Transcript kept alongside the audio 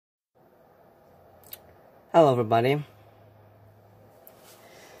Hello, everybody.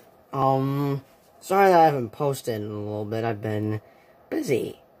 Sorry that I haven't posted in a little bit. I've been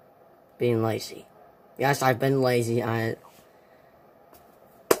busy being lazy. Yes, I've been lazy. Yeah,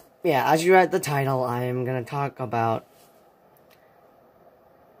 as you read the title, I am gonna talk about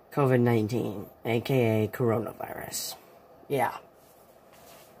COVID-19, aka coronavirus. Yeah.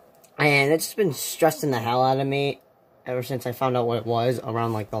 And it's been stressing the hell out of me ever since I found out what it was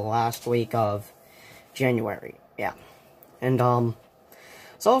around, like, the last week of January. Yeah. And,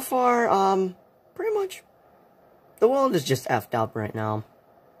 so far, pretty much, the world is just effed up right now.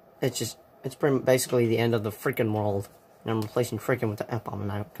 It's basically the end of the freaking world. And I'm replacing freaking with the F-bomb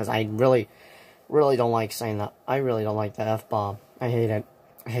now, because I really don't like saying that. I really don't like the F-bomb. I hate it.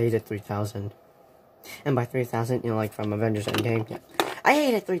 I hate it 3000. And by 3000, you know, like from Avengers Endgame, yeah. I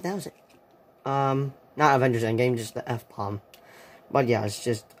hate it 3000. Not Avengers Endgame, just the F-bomb. But yeah, it's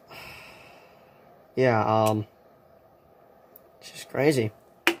just, yeah, it's just crazy.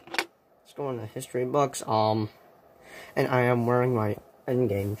 Let's go into history books, and I am wearing my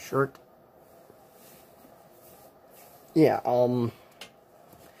Endgame shirt. Yeah,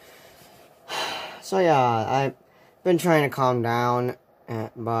 so yeah, I've been trying to calm down,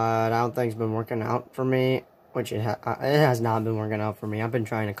 but I don't think it's been working out for me, which it has not been working out for me. I've been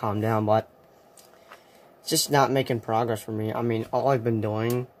trying to calm down, but it's just not making progress for me. I mean, all I've been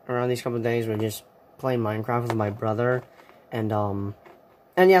doing around these couple of days was just playing Minecraft with my brother, and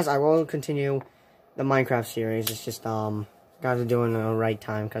yes, I will continue the Minecraft series. It's just, gotta do it in the right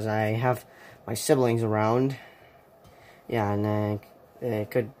time, because I have my siblings around. Yeah, and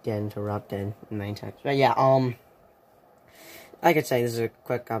it could get interrupted many times. But yeah, I could say this is a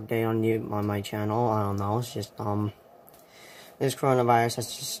quick update on my channel. I don't know, it's just, this coronavirus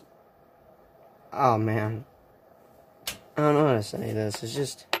has just, oh man. I don't know how to say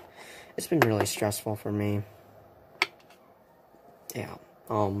this. It's been really stressful for me. Yeah,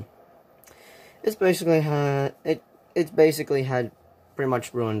 it's basically had pretty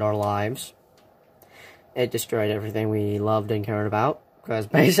much ruined our lives. It destroyed everything we loved and cared about, because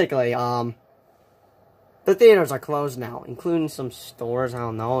basically, the theaters are closed now, including some stores, I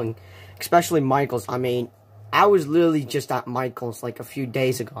don't know, and especially Michael's. I mean, I was literally just at Michael's, like, a few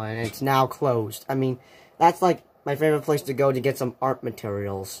days ago, and it's now closed. I mean, that's, like, my favorite place to go to get some art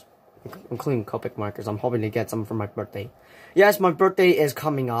materials, including Copic markers. I'm hoping to get some for my birthday. Yes, my birthday is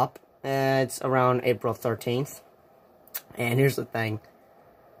coming up. It's around April 13th. And here's the thing.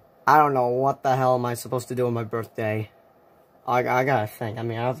 I don't know what the hell am I supposed to do on my birthday. I gotta think. I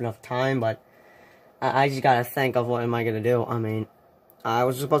mean, I have enough time, but I just gotta think of what am I gonna do. I mean, I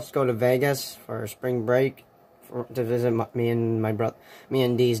was supposed to go to Vegas for spring break to visit me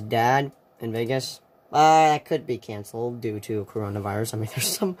and Dee's dad in Vegas. That could be canceled due to coronavirus. I mean,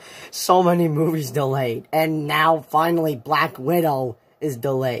 there's so many movies delayed, and now finally Black Widow is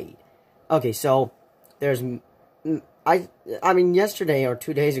delayed. Okay, so there's I mean, yesterday or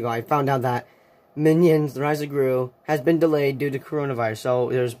 2 days ago, I found out that Minions: The Rise of Gru has been delayed due to coronavirus. So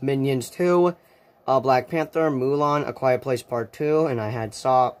there's Minions 2, Black Panther, Mulan, A Quiet Place Part 2, and I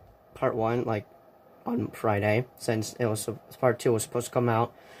saw Part 1 like on Friday, since Part 2 was supposed to come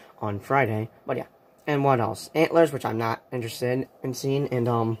out on Friday. But yeah. And what else? Antlers, which I'm not interested in seeing, and,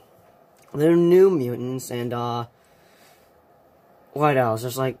 the New Mutants, and, what else?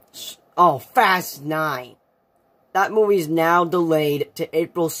 There's, like, oh, Fast 9. That movie's now delayed to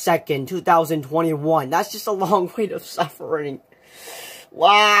April 2nd, 2021. That's just a long wait of suffering.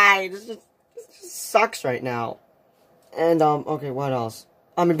 Why? This just sucks right now. And, okay, what else?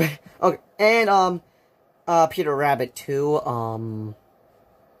 I mean, okay, and, Peter Rabbit 2,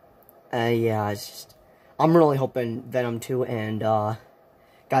 yeah, it's just, I'm really hoping Venom 2 and,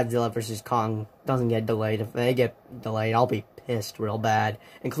 Godzilla vs. Kong doesn't get delayed. If they get delayed, I'll be pissed real bad.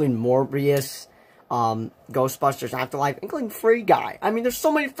 Including Morbius, Ghostbusters Afterlife, including Free Guy. I mean, there's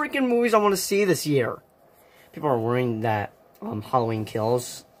so many freaking movies I want to see this year. People are worrying that, Halloween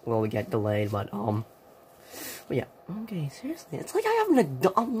Kills will get delayed, but yeah. Okay, seriously, it's like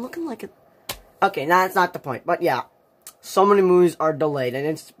I'm looking like a, okay, nah, that's not the point, but yeah. So many movies are delayed, and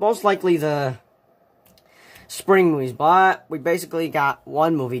it's most likely the spring movies, but we basically got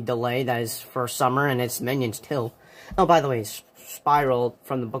one movie delayed that is for summer, and it's Minions 2. Oh, by the way, Spiral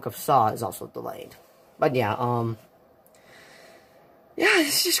from the Book of Saw is also delayed. But yeah, yeah,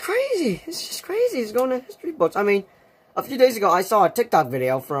 it's just crazy. It's just crazy. It's going to history books. I mean, a few days ago, I saw a TikTok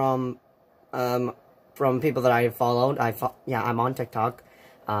video from people that I followed. Yeah, I'm on TikTok,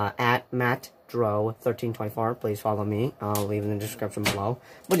 at MattDro1324. Please follow me. I'll leave in the description below.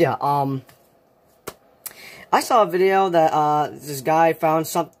 But yeah, I saw a video that, this guy found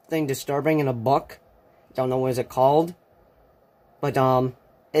something disturbing in a book Don't know what is it called. But,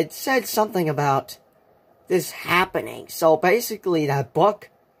 it said something about this happening. So, basically, that book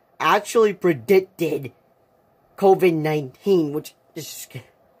actually predicted COVID-19, which is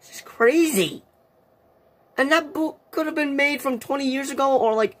crazy. And that book could have been made from 20 years ago,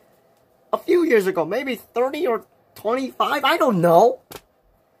 or, like, a few years ago. Maybe 30 or 25, I don't know.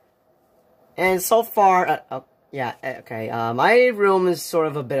 And so far, yeah, okay, my room is sort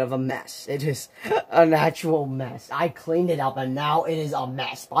of a bit of a mess. It is an actual mess. I cleaned it up, and now it is a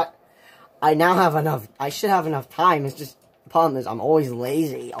mess. But I now have enough, I should have enough time. It's just, the problem is I'm always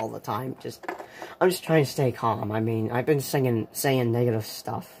lazy all the time. I'm just trying to stay calm. I mean, I've been saying negative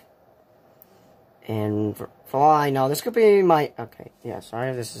stuff. And for all I know, this could be my, okay, yeah, sorry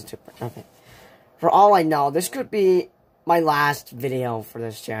if this is too, okay. For all I know, this could be my last video for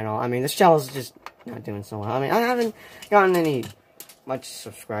this channel. I mean, this channel is just not doing so well. I mean, I haven't gotten any much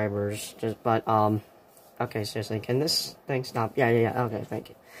subscribers, but, okay, seriously, can this thing stop? Yeah, okay, thank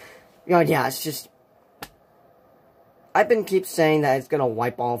you. Yeah, it's just, I've been keep saying that it's gonna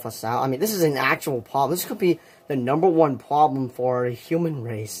wipe all of us out. I mean, this is an actual problem. This could be the #1 problem for the human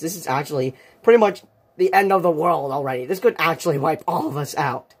race. This is actually pretty much the end of the world already. This could actually wipe all of us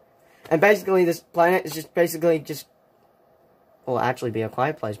out. And basically, this planet is just basically just, well, actually be a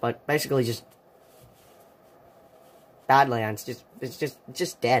quiet place, but basically just Badlands. It's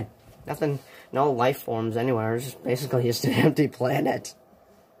just dead. Nothing, no life forms anywhere. It's just basically just an empty planet.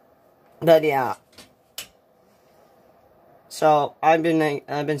 But yeah. So I've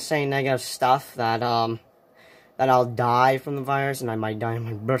been saying negative stuff that that I'll die from the virus, and I might die on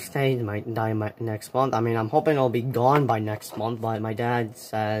my birthday, I might die next month. I mean, I'm hoping it'll be gone by next month, but my dad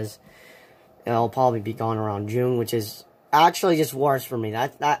says it'll probably be gone around June, which is actually just worse for me.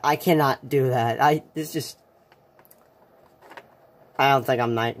 That I cannot do that. It's just, I don't think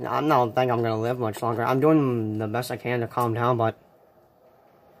I'm gonna live much longer. I'm doing the best I can to calm down, but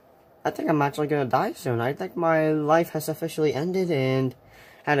I think I'm actually gonna die soon. I think my life has officially ended and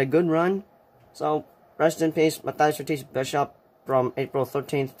had a good run. So rest in peace, Matthias Ortiz Bishop, from April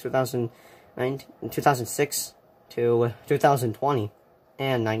 13th, 2006 to 2020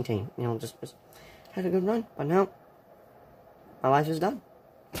 and 19. You know, just had a good run, but now my life is done.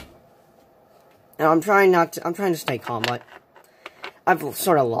 And I'm trying to stay calm, but I've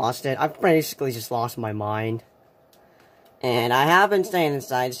sort of lost it. I've basically just lost my mind. And I have been staying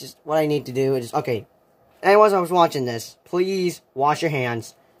inside. It's just what I need to do is, okay, anyone who's watching this, please wash your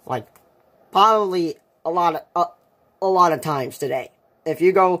hands, like, probably a lot of times today. If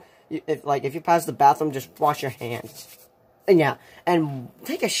you pass the bathroom, just wash your hands. And yeah, and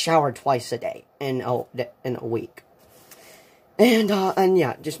take a shower twice a day in a week. And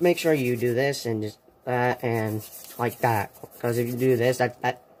yeah, just make sure you do this and just that and like that. Because if you do this,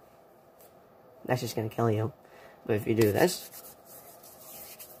 that's just gonna kill you. But if you do this,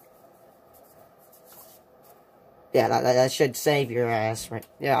 yeah, that should save your ass, right?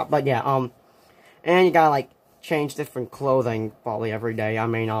 Yeah, but yeah, and you gotta, like, change different clothing probably every day. I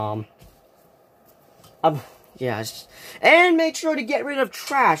mean, yes. And make sure to get rid of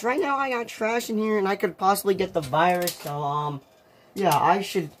trash. Right now, I got trash in here, and I could possibly get the virus, so, yeah, I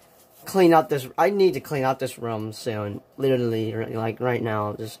should clean up this, I need to clean up this room soon. Literally, like, right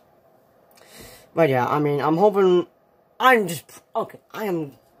now, just, but yeah, I mean, I'm hoping, I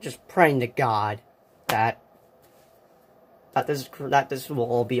am just praying to God that this will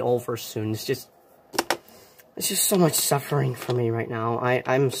all be over soon. It's just so much suffering for me right now.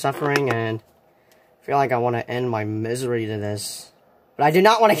 I'm suffering and feel like I want to end my misery to this. But I do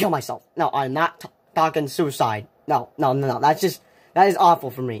not want to kill myself. No, I'm not talking suicide. No. That is awful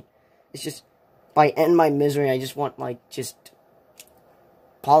for me. It's just, if I end my misery, I just want, like,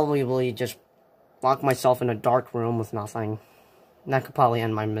 probably just lock myself in a dark room with nothing. And that could probably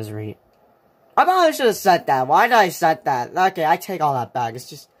end my misery. I probably should have said that. Why did I set that? Okay, I take all that back. It's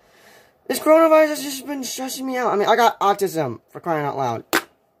just, this coronavirus has just been stressing me out. I mean, I got autism, for crying out loud.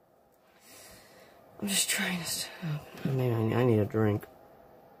 I'm just trying to stop. I mean, I need a drink.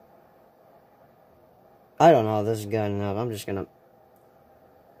 I don't know if this is good enough. I'm just gonna...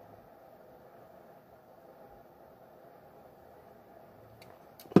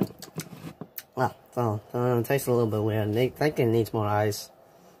 Well, it tastes a little bit weird. I think it needs more ice.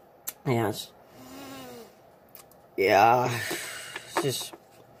 Yes. Yeah. It's just...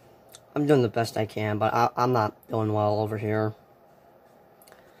 I'm doing the best I can, but I'm not doing well over here.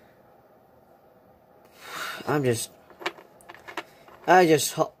 I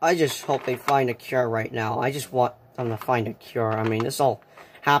just hope they find a cure right now. I just want them to find a cure. I mean, this all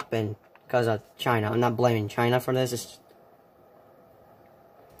happened because of China. I'm not blaming China for this.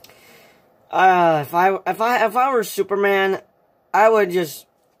 If I were Superman, I would just,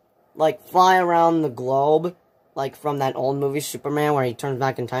 like, fly around the globe, like, from that old movie Superman, where he turns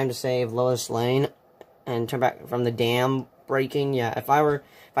back in time to save Lois Lane, and turn back from the dam breaking. Yeah, if I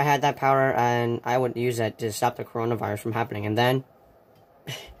had that power, and I would use it to stop the coronavirus from happening, and then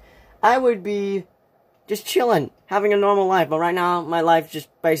I would be just chilling, having a normal life. But right now, my life just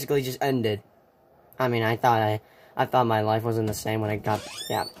basically just ended. I mean, I thought my life wasn't the same when I got,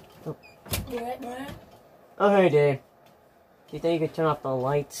 yeah. Oh, hey, Dave. Do you think you could turn off the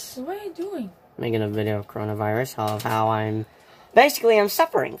lights? What are you doing? Making a video of coronavirus, of how I'm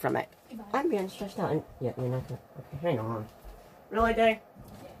suffering from it. I'm being stressed out. And, yeah, you're not gonna. Okay, hang on. Really, Dave?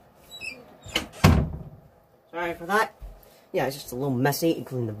 Sorry for that. Yeah, it's just a little messy,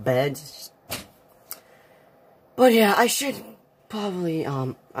 including the beds. It's just... But yeah, I should probably,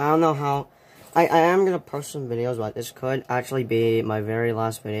 I don't know how. I am gonna post some videos, but this could actually be my very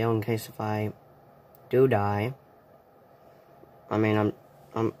last video in case if I do die. I mean,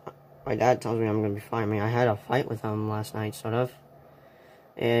 my dad tells me I'm gonna be fine. I mean, I had a fight with him last night, sort of.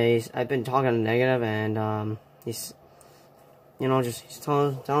 I've been talking negative, and, he's, you know, he's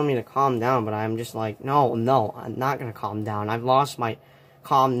telling me to calm down, but I'm just like, no, I'm not gonna calm down. I've lost my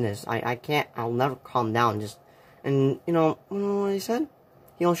calmness. I'll never calm down, and, you know what he said?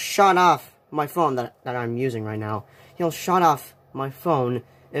 He'll shut off my phone that I'm using right now. He'll shut off my phone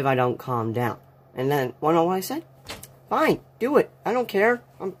if I don't calm down. And then, you know what I said? Fine, do it. I don't care.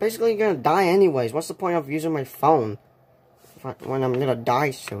 I'm basically gonna die anyways. What's the point of using my phone when I'm gonna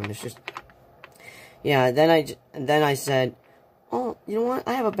die soon? It's just, yeah. Then I said, oh, you know what?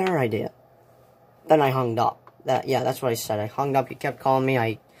 I have a better idea. Then I hung up. That's what I said. I hung up. He kept calling me.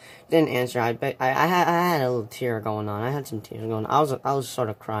 I didn't answer. I had a little tear going on. I had some tears going on. I was sort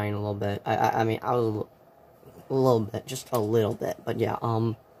of crying a little bit. I mean, I was a little bit, just a little bit. But yeah,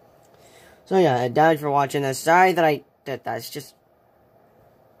 so yeah, Dad, for watching this. Sorry that I did that. It's just,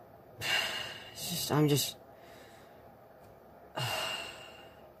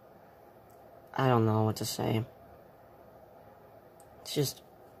 I don't know what to say. It's just,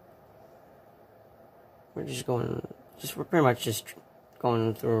 we're pretty much just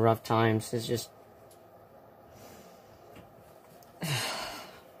going through rough times. It's just,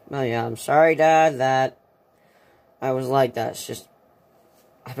 well, yeah, I'm sorry, Dad, that I was like that. It's just,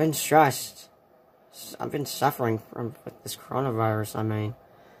 I've been stressed. I've been suffering from this coronavirus. I mean,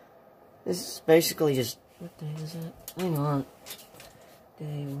 this is basically just, what day is it? Hang on.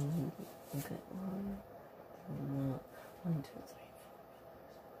 Day 1, okay, 1, 2, 3.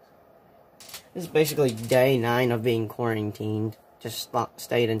 This is basically day 9 of being quarantined. Just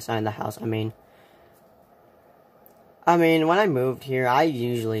stayed inside the house. I mean, when I moved here, I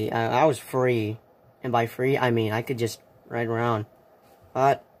was free. And by free, I mean, I could just ride around.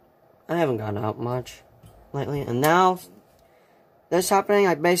 But I haven't gone out much lately. And now, this happening,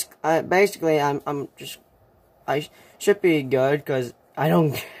 I should be good, because I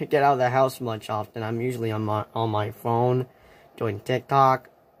don't get out of the house much often. I'm usually on my phone, doing TikTok.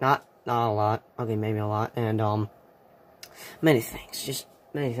 Not a lot. Okay, maybe a lot. And, many things.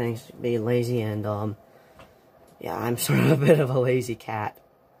 Be lazy, and, yeah, I'm sort of a bit of a lazy cat.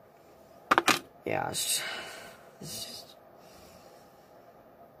 Yeah, it's just...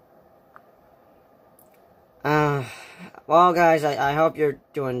 well, guys, I hope you're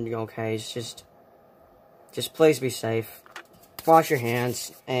doing okay. It's just please be safe. Wash your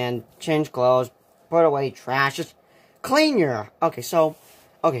hands, and change clothes, put away trash, just clean your...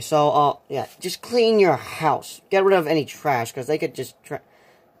 yeah, just clean your house. Get rid of any trash, because they could just...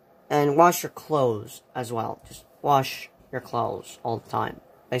 and wash your clothes as well. Just wash your clothes all the time.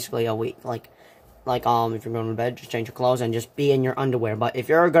 Basically a week. Like, if you're going to bed, just change your clothes and just be in your underwear. But if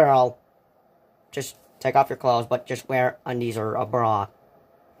you're a girl, just take off your clothes, but just wear undies or a bra.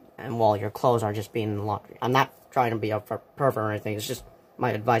 And while your clothes are just being in the laundry. I'm not trying to be a pervert or anything. It's just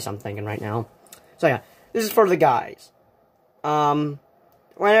my advice I'm thinking right now. So yeah, this is for the guys.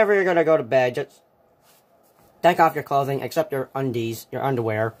 Whenever you're gonna go to bed, just take off your clothing, except your undies, your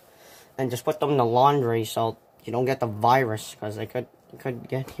underwear, and just put them in the laundry so you don't get the virus, because they could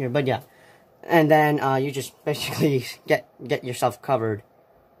get here. But yeah, and then you just basically get yourself covered.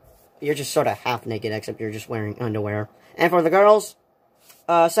 You're just sort of half naked, except you're just wearing underwear. And for the girls,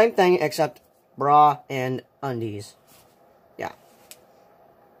 same thing, except bra and undies. Yeah.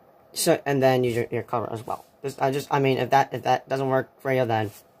 So, and then you're covered as well. I mean, if that doesn't work for you,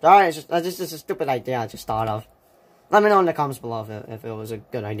 then sorry. It's just a stupid idea I just thought of. Let me know in the comments below if it was a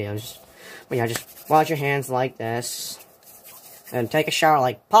good idea. But yeah, just wash your hands like this, and take a shower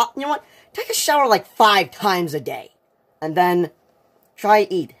like You know what? Take a shower like 5 times a day, and then try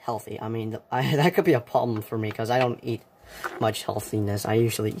eat healthy. I mean, that could be a problem for me because I don't eat much healthiness. I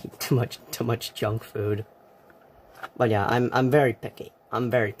usually eat too much junk food. But yeah, I'm very picky.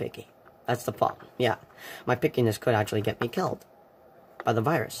 I'm very picky. That's the problem. Yeah, my pickiness could actually get me killed by the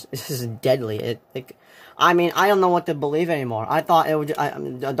virus. This is deadly. I mean, I don't know what to believe anymore. I thought it would.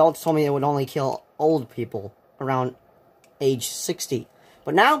 Adults told me it would only kill old people around age 60.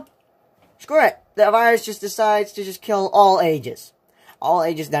 But now, screw it. The virus just decides to just kill all ages. All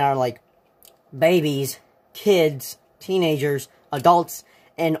ages that are like babies, kids, teenagers, adults,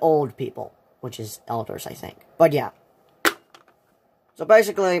 and old people. Which is elders, I think. But yeah. So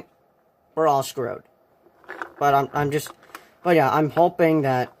basically, we're all screwed. But but yeah, I'm hoping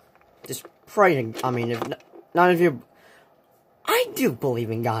that, just pray to, I mean, if none of you, I do believe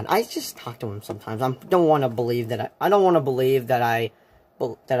in God. I just talk to him sometimes. I don't want to believe that I don't want to believe that I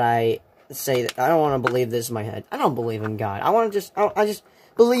say that, I don't want to believe this in my head. I don't believe in God. I just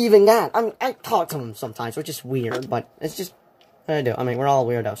believe in God. I mean, I talk to him sometimes, which is weird, but it's just what I do. I mean, we're all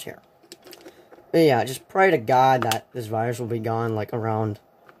weirdos here. But yeah, just pray to God that this virus will be gone, like, around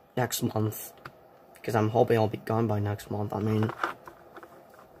next month. Because I'm hoping it'll be gone by next month. I mean,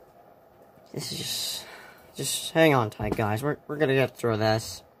 this is just hang on tight, guys. We're gonna get through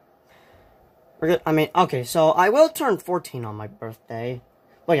this. I mean, okay, so I will turn 14 on my birthday.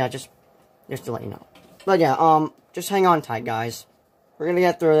 But yeah, just to let you know. But yeah, just hang on tight, guys. We're gonna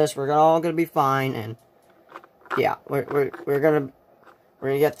get through this. We're all gonna be fine, and yeah, we're gonna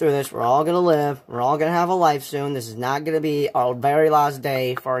get through this. We're all gonna live. We're all gonna have a life soon. This is not gonna be our very last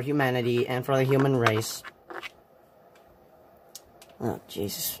day for humanity and for the human race. Oh,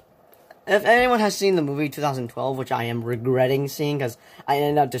 Jesus. If anyone has seen the movie 2012, which I am regretting seeing because I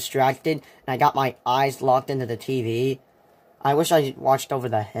ended up distracted and I got my eyes locked into the TV, I wish I watched Over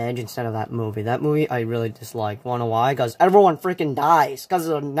the Hedge instead of that movie. That movie I really disliked. Wanna know why? Because everyone freaking dies because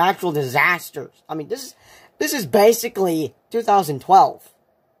of natural disasters. I mean, this is basically 2012.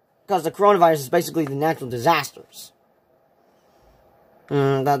 Because the coronavirus is basically the natural disasters.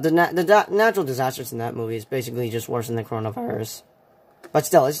 The natural disasters in that movie is basically just worse than the coronavirus. But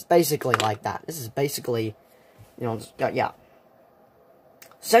still, it's basically like that. This is basically, you know, yeah.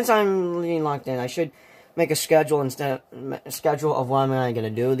 Since I'm being locked in, I should make a schedule of what I'm gonna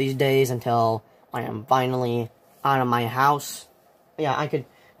do these days until I am finally out of my house. Yeah, I could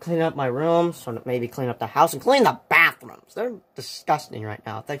clean up my room, sort of maybe clean up the house, and clean the bathrooms. They're disgusting right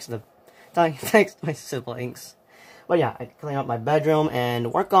now, thanks to my siblings. But yeah, I could clean up my bedroom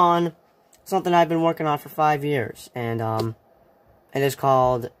and work on something I've been working on for 5 years. And, it is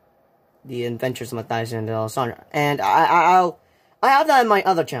called The Adventures of Matthias and Alessandra. And I have that in my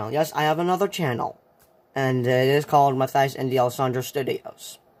other channel. Yes, I have another channel. And it is called Matthias and Alessandra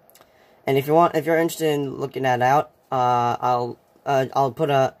Studios. And if you're interested in looking that out, I'll put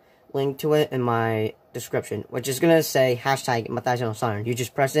a link to it in my description, which is gonna say hashtag Matthias and Alessandra. You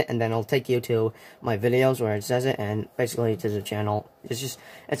just press it, and then it'll take you to my videos where it says it, and basically to the channel.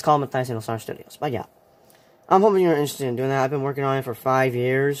 It's called Matthias and Alessandra Studios. But yeah, I'm hoping you're interested in doing that. I've been working on it for 5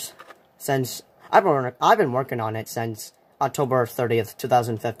 years since I've been working on it since October 30th,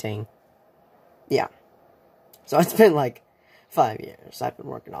 2015. Yeah, so it's been like 5 years I've been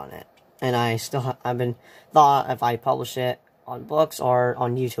working on it, and I've been thought if I publish it on books or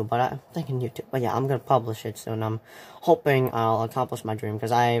on YouTube, but I'm thinking YouTube. But yeah, I'm gonna publish it soon. I'm hoping I'll accomplish my dream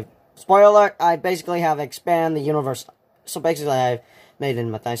because spoiler alert, I basically have expanded the universe. So basically, I've made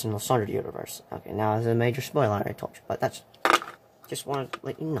in Matthias and Alessandra universe. Okay, now it's a major spoiler, I told you, but that's just wanted to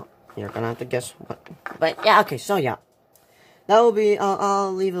let you know. You're gonna have to guess what. But yeah, okay, so yeah, that will be.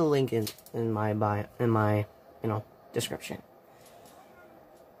 I'll leave a link in my bio, in my description.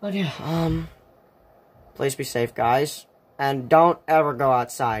 But yeah, please be safe, guys. And don't ever go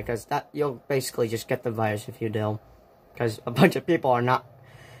outside, because you'll basically just get the virus if you do. Because a bunch of people are not.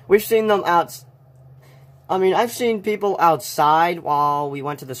 We've seen them out. I mean, I've seen people outside while we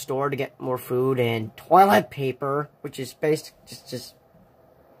went to the store to get more food and toilet paper, which is just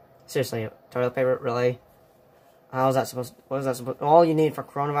seriously, toilet paper, really? How is that supposed to, what is that supposed to, all you need for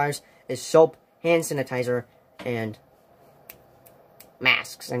coronavirus is soap, hand sanitizer, and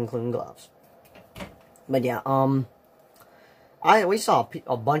masks, including gloves. But yeah, we saw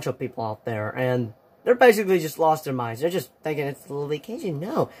a bunch of people out there, and they're basically just lost their minds. They're just thinking it's a little vacation.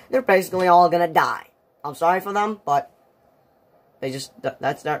 No, they're basically all gonna die. I'm sorry for them, but they just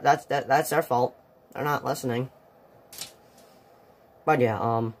that's their fault. They're not listening. But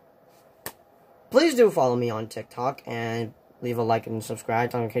yeah, please do follow me on TikTok and leave a like and subscribe.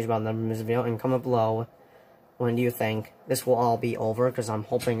 Tell me in case about never miss a video, and comment below when do you think this will all be over, because I'm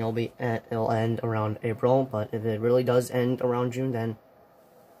hoping it'll end around April, but if it really does end around June, then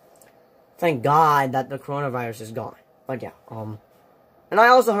thank God that the coronavirus is gone. But yeah, and I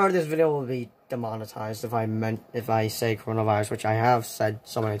also heard this video will be demonetized if I say coronavirus, which I have said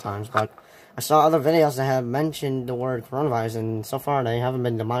so many times, but I saw other videos that have mentioned the word coronavirus, and so far they haven't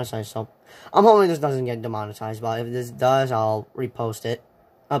been demonetized, so I'm hoping this doesn't get demonetized, but if this does, I'll repost it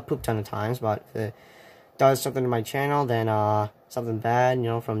a poop ton of times, but if it does something to my channel, then, something bad, you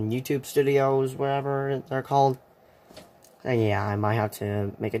know, from YouTube studios, wherever they're called, then yeah, I might have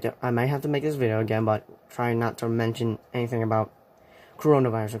to make this video again, but try not to mention anything about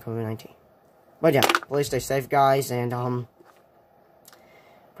coronavirus or COVID-19. But yeah, please stay safe, guys, and,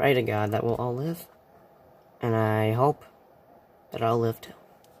 pray to God that we'll all live. And I hope that I'll live too.